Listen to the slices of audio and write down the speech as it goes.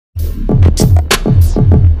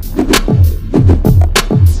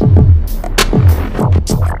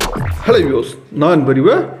Hello viewers, நான்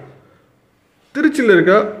Anbarivu. திருச்சியில்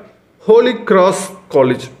இருக்க ஹோலி கிராஸ்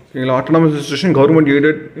காலேஜ் இல்லைங்களா, autonomous institution, government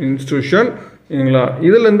aided institution இல்லைங்களா.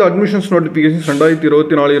 இதில் இருந்து admissions notifications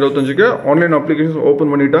 2024-25 online applications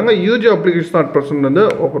open பண்ணிட்டாங்க. யூஜி அப்ளிகேஷன் அட் பர்சன்ட் வந்து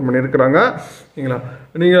ஓப்பன் பண்ணியிருக்கிறாங்க இல்லைங்களா.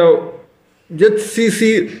 நீங்கள் HCC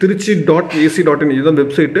திருச்சி.ac.in இதுதான்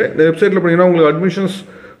வெப்சைட்டு. இந்த வெப்சைட்டில் பார்த்தீங்கன்னா உங்களுக்கு அட்மிஷன்ஸ்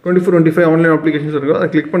 24-25 ஆன்லைன் அப்ளிகேஷன்ஸ் இருக்கும். அதை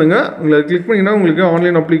கிளிக் பண்ணுங்கள். உங்களுக்கு கிளிக் பண்ணிங்கன்னா உங்களுக்கு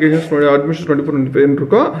ஆன்லைன் அப்ளிகேஷன்ஸ் அட்மிஷன்ஸ் 24-25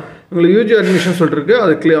 இருக்கும். உங்களுக்கு யூஜி அட்மிஷன் சொல்லிட்டு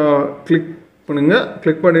அதை கிளிக் பண்ணுங்கள்.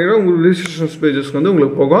 கிளிக் பண்ணிங்கன்னா உங்களுக்கு ரிஜிஸ்ட்ரேஷன்ஸ் பேஜஸ்க்கு வந்து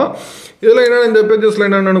உங்களுக்கு போகும். இதில் என்னென்ன இந்த பேஜஸில்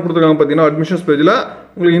என்னென்னு கொடுத்துருக்காங்க பார்த்தீங்கன்னா, அட்மிஷன்ஸ் பேஜில்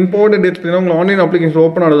உங்களுக்கு இம்பார்ட்டன்ட் டேட் பார்த்தீங்கன்னா உங்களுக்கு ஆன்லைன் அப்ளிகேஷன்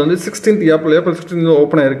ஓப்பன் ஆனது வந்து 16th ஏப்ரல் 16th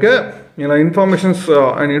ஓப்பன் ஆயிருக்கு. ஏன்னா இன்ஃபர்மேஷன்ஸ்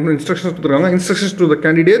அண்ட் இன்ஸ்ட்ரக்ஷன்ஸ் கொடுத்துருக்காங்க. Instructions to the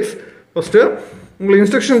candidates. First உங்களுக்கு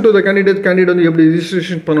இன்ஸ்ட்ரக்ஷன் டு த கேண்டிடேட் வந்து எப்படி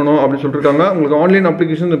ரிஜிஸ்ட்ரேஷன் பண்ணணும் அப்படின்னு சொல்லியிருக்காங்க. உங்களுக்கு ஆன்லைன்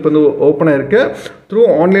அப்ளிகேஷன் இப்போ வந்து ஓப்பன் ஆயிருக்கு. த்ரூ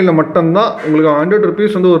ஆன்லைனில் மட்டும்தான் உங்களுக்கு 100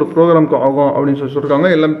 rupees வந்து ஒரு ப்ரோக்ராமுக்கு ஆகும் அப்படின்னு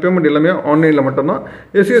சொல்லியிருக்காங்க. எல்லாம் பேமெண்ட் எல்லாமே ஆன்லைனில் மட்டும்தான்.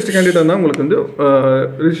 SC/ST கேண்டிடேட் தான் உங்களுக்கு வந்து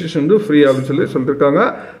ரிஜிஸ்ட்ரேஷன் வந்து ஃப்ரீ அப்படின்னு சொல்லியிருக்காங்க.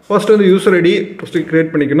 ஃபர்ஸ்ட் வந்து யூசர் ஐடி ஃபஸ்ட்டு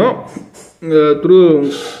கிரியேட் பண்ணிக்கணும். த்ரூ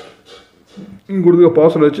நீங்கள் கொடுக்குற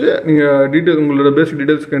பாஸ்வேர்டு வச்சு நீங்கள் டீட்டெயில் உங்களோட பேசிக்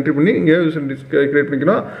டீட்டெயில்ஸ்க்கு என்ட்ரி பண்ணி நீங்கள் யூசர் ஐடி கிரியேட்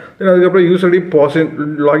பண்ணிக்கணும். தென் அதுக்கப்புறம் யூசர் ஐடி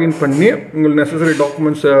லாகின் பண்ணி உங்களுக்கு நெசசரி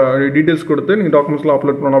டாக்குமெண்ட்ஸ் டீட்டெயில்ஸ் கொடுத்து நீங்கள் டாக்குமெண்ட்ஸ்லாம்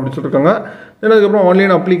அப்லோட் பண்ணணும் அப்படின்னு சொல்லியிருக்காங்க. தென் அதுக்கப்புறம்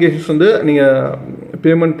ஆன்லைன் அப்ளிகேஷன்ஸ் வந்து நீங்கள்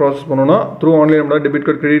பேமெண்ட் ப்ராசஸ் பண்ணணும். Through online debit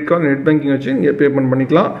card, credit card, net banking வச்சு நீங்கள் பேமெண்ட்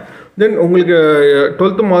பண்ணிக்கலாம். தென் உங்களுக்கு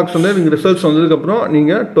 12th மார்க்ஸ் வந்து நீங்கள் ரிசல்ட்ஸ் வந்ததுக்கப்புறம்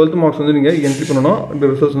நீங்கள் 12th மார்க்ஸ் வந்து நீங்கள் என்ட்ரி பண்ணணும். இந்த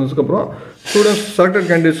ரிசல்ட்ஸ் வந்ததுக்கப்புறம் ஸ்டூடெண்ட்ஸ் செலக்டட்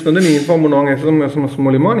கேண்டிடேட்ஸ்க்கு வந்து நீங்கள் இன்ஃபார்ம் பண்ணுவாங்க. SMS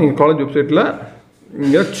மூலிமா நீங்கள் காலேஜ் வெப்சைட்டில்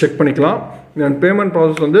நீங்கள் செக் பண்ணிக்கலாம். பேமெண்ட்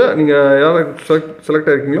ப்ராசஸ் வந்து நீங்கள் யாரை செலக்ட்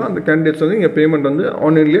ஆகிருக்கீங்களோ அந்த கேண்டிடேட்ஸ் வந்து நீங்கள் பேமெண்ட் வந்து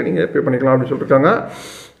ஆன்லைன்லேயே நீங்கள் பே பண்ணிக்கலாம் அப்படின்னு சொல்லியிருக்காங்க.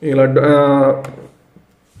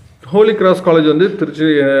 ஹோலி கிராஸ் காலேஜ் வந்து திருச்சி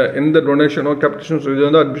எந்த டொனேஷனோ கேபிட்டேஷன்ஸ் இது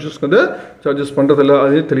வந்து அட்மிஷன்ஸ்க்கு வந்து சார்ஜஸ் பண்ணுறதில்ல,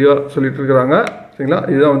 அதே தெளிவாக சொல்லிட்டு இருக்கிறாங்க சரிங்களா.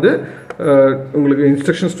 இதுதான் வந்து உங்களுக்கு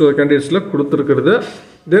இன்ஸ்ட்ரக்ஷன்ஸ் டு கேண்டிடேட்ஸில் கொடுத்துருக்கிறது.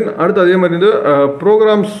 தென் அடுத்து அதே மாதிரி வந்து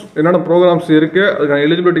ப்ரோக்ராம்ஸ் என்னென்ன ப்ரோக்ராம்ஸ் இருக்குது, அதுக்கான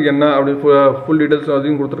எலிஜிபிலிட்டிக்கு என்ன அப்படி ஃபுல் டீட்டெயில்ஸ்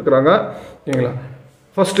அதையும் கொடுத்துருக்குறாங்க சரிங்களா.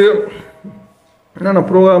 ஃபஸ்ட்டு என்னென்ன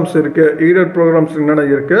ப்ரோக்ராம்ஸ் இருக்குது, எய்டட் ப்ரோக்ராம்ஸ் என்னென்ன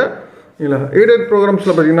இருக்குது இல்லைங்களா. எய்டட்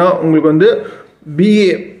ப்ரோக்ராம்ஸில் பார்த்தீங்கன்னா உங்களுக்கு வந்து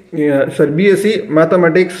BSc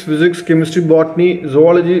Mathematics, Physics, Chemistry, Botany,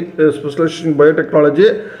 Zoology, Specialization in Biotechnology,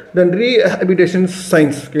 then Rehabilitation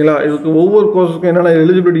Science ஓகேங்களா. இதுக்கு ஒவ்வொரு கோர்ஸுக்கும் என்னென்ன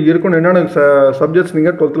எலிஜிபிலிட்டி இருக்கணும், என்னென்ன சப்ஜெக்ட்ஸ்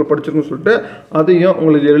நீங்கள் 12th படிச்சிருக்குன்னு சொல்லிட்டு அதையும்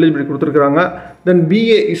உங்களுக்கு எலிஜிபிலிட்டி கொடுத்துருக்குறாங்க. தென்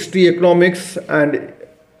BA History, Economics and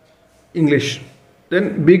English, then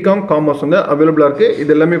BCom commerce வந்து அவைலபிளாக இருக்குது.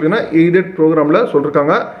 இது எல்லாமே பார்த்தீங்கன்னா எய்டட் ப்ரோக்ராமில்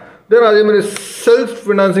சொல்லியிருக்காங்க. தென் அதே மாதிரி செல்ஃப்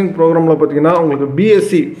ஃபினான்சிங் ப்ரோக்ராமில் பார்த்தீங்கன்னா உங்களுக்கு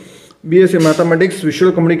BSc Mathematics,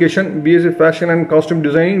 Visual Communication, BSc Fashion and Costume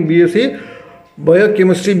Designing, BSc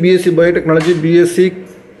Biochemistry, BSc Biotechnology, BSc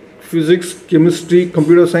Physics, Chemistry,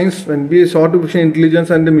 Computer Science, and BSc Artificial Intelligence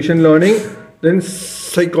and Machine Learning, then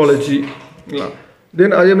Psychology. Then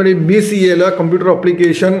அதே மாதிரி BCA Computer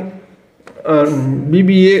Application,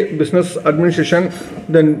 BBA Business Administration,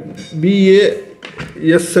 then BA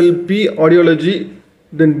SLP Audiology,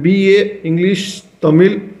 then BA English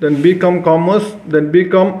Tamil, then BCom Commerce, then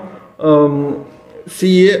BCom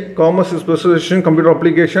CA Commerce Specialization Computer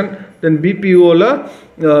Application, then BPO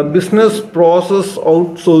Business Process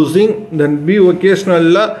Outsourcing, then B Vocational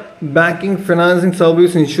Banking, Financing,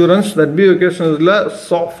 Service, Insurance, then B Vocational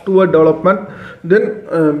Software Development, then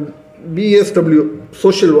BSW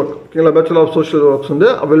Social Work ஓகேங்களா. Bachelor of social works வந்து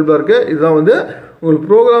அவைலபிளாக இருக்குது. இதுதான் வந்து உங்களுக்கு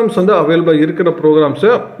programs வந்து அவைலபிளாக இருக்கிற ப்ரோக்ராம்ஸு.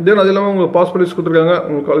 தென் அது இல்லாமல் உங்களுக்கு பாஸ் ப்ரைஸ் கொடுத்துருக்காங்க.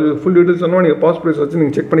 உங்களுக்கு காலேஜ் ஃபுல் டீட்டெயில்ஸ் வேணும், நீங்கள் பாஸ் ப்ரைஸ் வச்சு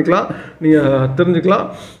நீங்கள் செக் பண்ணிக்கலாம், நீங்கள் தெரிஞ்சுக்கலாம்.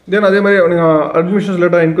 தென் அதே மாதிரி நீங்கள் அட்மிஷன்ஸ்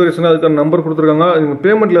லேட்டாக என்கொயரிஸ்னா அதுக்கான நம்பர் கொடுத்துருக்காங்க. நீங்கள்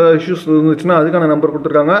பேமெண்ட்டில் ஏதாவது இஷ்யூஸ் இருந்துச்சுன்னா அதுக்கான நம்பர்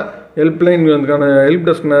கொடுத்துருக்காங்க. ஹெல்ப்லைன் அதுக்கான ஹெல்ப்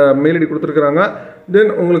டெஸ்க் மெயில் ஐடி கொடுத்துருக்காங்க.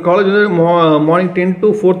 தென் உங்களுக்கு காலேஜ் வந்து மார்னிங் 10 to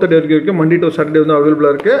 4:30 வரைக்கும் மண்டே டு சாட்டர்டே வந்து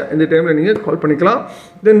அவைலபிளாக இருக்குது. இந்த டைமில் நீங்கள் கால் பண்ணிக்கலாம்.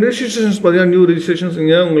 தென் ரிஜிஸ்ட்ரேஷன்ஸ் பார்த்தீங்கன்னா நியூ ரிஜிஸ்ட்ரேஷன்ஸ்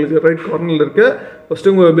இங்கே உங்களுக்கு ரைட் கார்னரில் இருக்குது.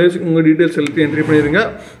 ஃபஸ்ட்டு உங்கள் பேசிக் உங்கள் டீட்டெயில்ஸ் எல்லாத்தையும் என்ட்ரி பண்ணிடுங்க.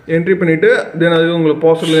 என்ட்ரி பண்ணிவிட்டு தென் அது உங்களுக்கு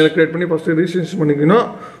பாஸ்வேர்டில் க்ரியேட் பண்ணி ஃபஸ்ட்டு ரிஜிஸ்ட்ரேஷன் பண்ணிக்கணும்.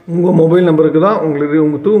 உங்கள் மொபைல் நம்பருக்கு தான் உங்களுக்கு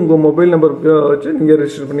உங்கள் மொபைல் நம்பருக்கு வச்சு நீங்கள்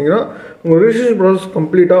ரெஜிஸ்டர் பண்ணிக்கணும். உங்கள் ரெஜிஸ்ட்ரேஷன் ப்ராசஸ்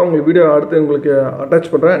கம்ப்ளீட்டாக உங்களுக்கு வீடியோ அடுத்து உங்களுக்கு அட்டாச்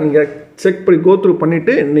பண்ணுறேன். நீங்கள் செக் பண்ணி கோத்ரூ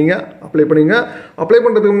பண்ணிவிட்டு நீங்கள் அப்ளை பண்ணிங்க. அப்ளை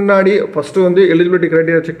பண்ணுறதுக்கு முன்னாடி ஃபஸ்ட்டு வந்து எலிஜிபிலிட்டி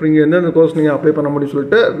க்ரைட்டீரியா செக் பண்ணி எந்தெந்த கோர்ஸ் நீங்கள் அப்ளை பண்ண முடியும்னு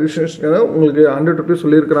சொல்லிட்டு ரிஜிஸ்ட்ரேஷன் உங்களுக்கு 100 rupees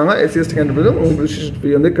சொல்லியிருக்கிறாங்க. SC/ST கேண்டிடேட் உங்களுக்கு ரிஜிஸ்ட்ரேஷன்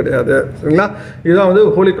ஃபீ வந்து கிடையாது சரிங்களா. இதுதான் வந்து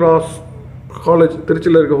ஹோலி கிராஸ் காலேஜ்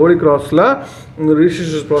திருச்சியில் இருக்க ஹோலி கிராஸில் உங்கள்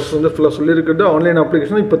ரிஜிஸ்ட்ரேஷன் ப்ராசஸ் வந்து ஃபுல்லாக சொல்லியிருக்கிறது. ஆன்லைன்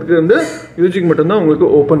அப்ளிகேஷன் இப்போதுக்கு வந்து யூஜிக்கு மட்டும்தான் உங்களுக்கு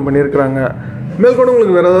ஓப்பன் பண்ணியிருக்கிறாங்க. மேற்கொண்டு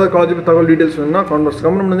உங்களுக்கு வேறு ஏதாவது காலேஜ் தகவல் டீட்டெயில்ஸ் வேணும்னா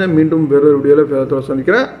கமெண்ட் பண்ணுங்கள். மீண்டும் வேறு ஒரு வீடியோவில்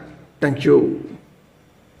சந்திக்கிறேன். தேங்க்யூ.